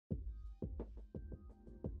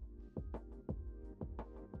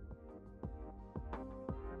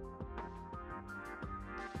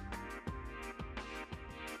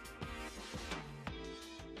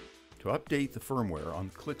To update the firmware on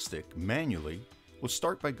KLIK Stik manually, we'll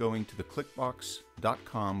start by going to the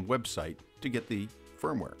klikbox.com website to get the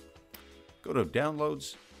firmware. Go to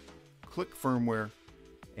Downloads, click Firmware,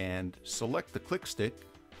 and select the KLIK Stik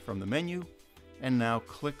from the menu, and now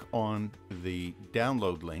click on the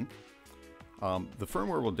download link. The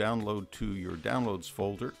firmware will download to your downloads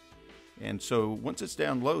folder, and so once it's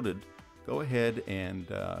downloaded, go ahead and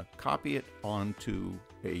copy it onto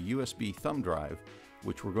a USB thumb drive,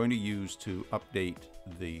 which we're going to use to update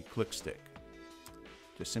the KLIK Stik.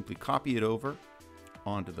 Just simply copy it over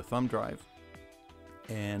onto the thumb drive,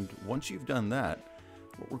 and once you've done that,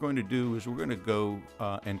 what we're going to do is we're going to go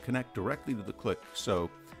and connect directly to the KLIK. So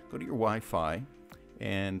go to your Wi-Fi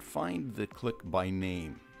and find the KLIK by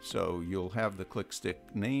name. So you'll have the KLIK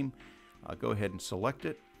Stik name. Go ahead and select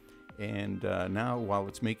it, and now while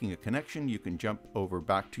it's making a connection, you can jump over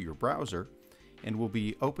back to your browser, and we'll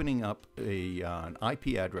be opening up an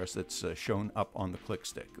IP address that's shown up on the KLIK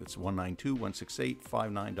Stik. It's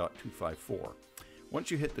 192.168.59.254. Once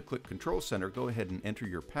you hit the KLIK Control Center, go ahead and enter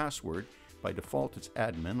your password. By default, it's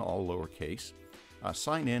admin, all lowercase.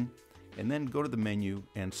 Sign in, and then go to the menu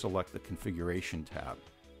and select the Configuration tab.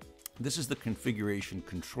 This is the configuration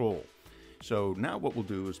control. So now what we'll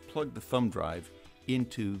do is plug the thumb drive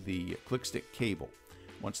into the KLIK Stik cable.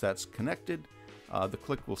 Once that's connected, the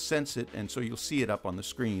KLIK will sense it, and so you'll see it up on the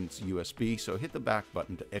screen. It's USB, so hit the back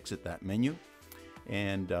button to exit that menu.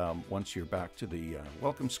 And once you're back to the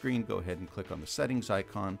welcome screen, go ahead and click on the settings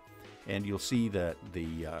icon, and you'll see that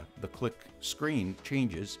the KLIK screen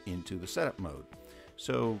changes into the setup mode.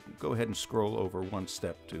 So go ahead and scroll over one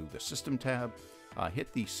step to the System tab,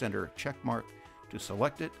 hit the center check mark to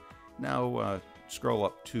select it. Now scroll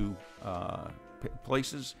up two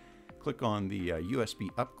places, click on the USB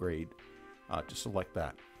upgrade to select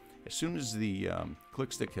that. As soon as the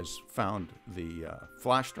KLIK Stik has found the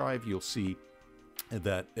flash drive, you'll see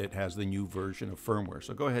that it has the new version of firmware.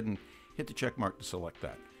 So go ahead and hit the check mark to select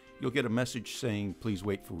that. You'll get a message saying please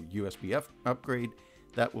wait for USB upgrade.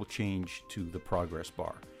 That will change to the progress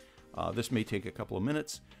bar. This may take a couple of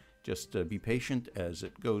minutes. Just be patient as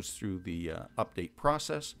it goes through the update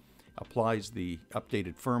process, applies the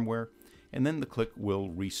updated firmware, and then the KLIK will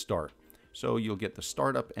restart. So you'll get the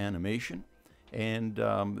startup animation, and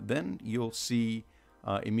then you'll see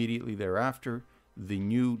immediately thereafter the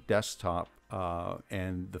new desktop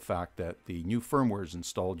and the fact that the new firmware is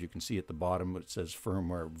installed. You can see at the bottom it says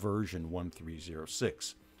firmware version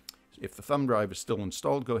 1306. If the thumb drive is still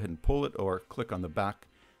installed, go ahead and pull it or click on the back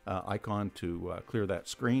icon to clear that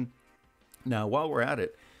screen. Now while we're at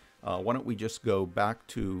it, why don't we just go back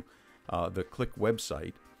to the KLIK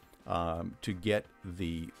website to get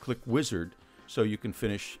the KLIK wizard so you can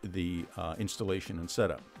finish the installation and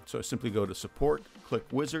setup. So simply go to Support,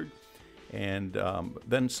 KLIK Wizard, and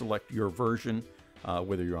then select your version,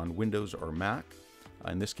 whether you're on Windows or Mac.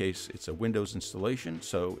 In this case, it's a Windows installation,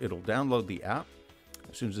 so it'll download the app.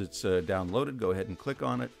 As soon as it's downloaded, go ahead and click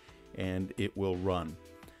on it, and it will run.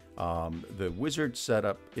 The wizard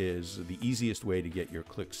setup is the easiest way to get your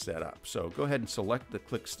KLIK set up. So go ahead and select the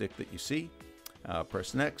KLIK Stik that you see,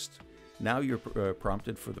 press Next. Now you're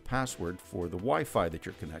prompted for the password for the Wi-Fi that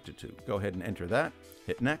you're connected to. Go ahead and enter that,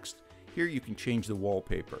 hit Next. Here you can change the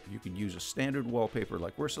wallpaper. You could use a standard wallpaper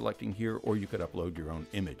like we're selecting here, or you could upload your own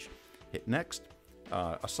image. Hit Next,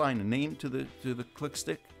 assign a name to the KLIK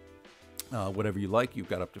Stik, whatever you like. You've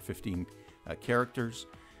got up to 15 characters.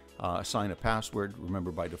 Assign a password.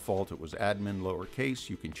 Remember, by default it was admin lowercase.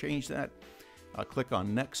 You can change that. Click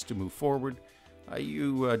on Next to move forward.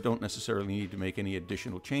 You don't necessarily need to make any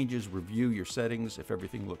additional changes. Review your settings. If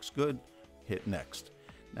everything looks good, hit Next.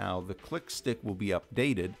 Now the KLIK Stik will be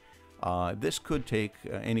updated. This could take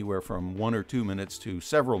anywhere from 1 or 2 minutes to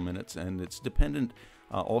several minutes, and it's dependent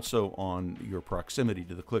also on your proximity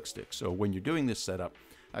to the KLIK Stik. So when you're doing this setup,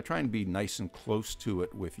 try and be nice and close to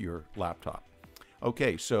it with your laptop.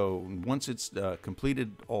 Okay, so once it's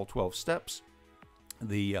completed all 12 steps,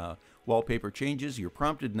 the wallpaper changes. You're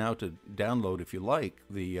prompted now to download, if you like,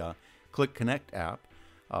 the KLIK Connect app.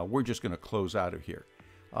 We're just going to close out of here.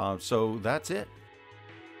 So that's it.